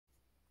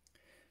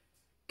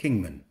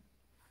Kingman.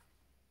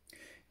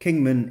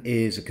 Kingman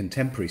is a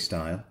contemporary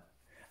style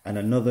and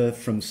another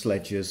from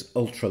Sledgers'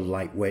 ultra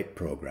lightweight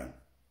programme.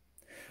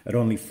 At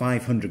only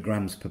 500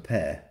 grams per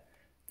pair,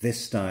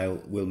 this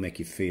style will make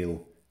you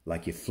feel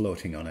like you're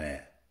floating on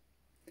air.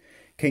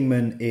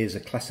 Kingman is a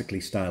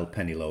classically styled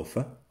penny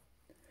loafer,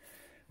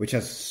 which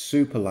has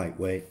super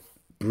lightweight,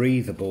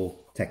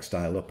 breathable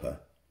textile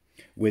upper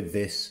with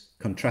this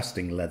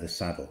contrasting leather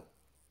saddle.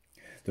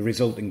 The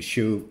resulting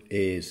shoe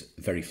is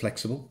very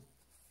flexible,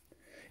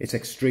 it's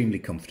extremely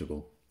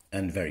comfortable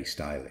and very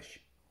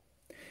stylish.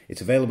 It's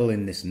available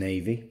in this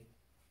navy,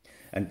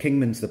 and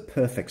Kingman's the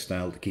perfect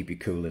style to keep you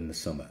cool in the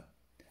summer,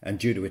 and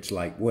due to its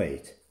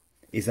lightweight,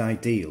 is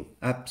ideal,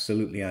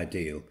 absolutely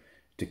ideal,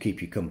 to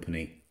keep you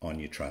company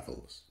on your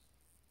travels.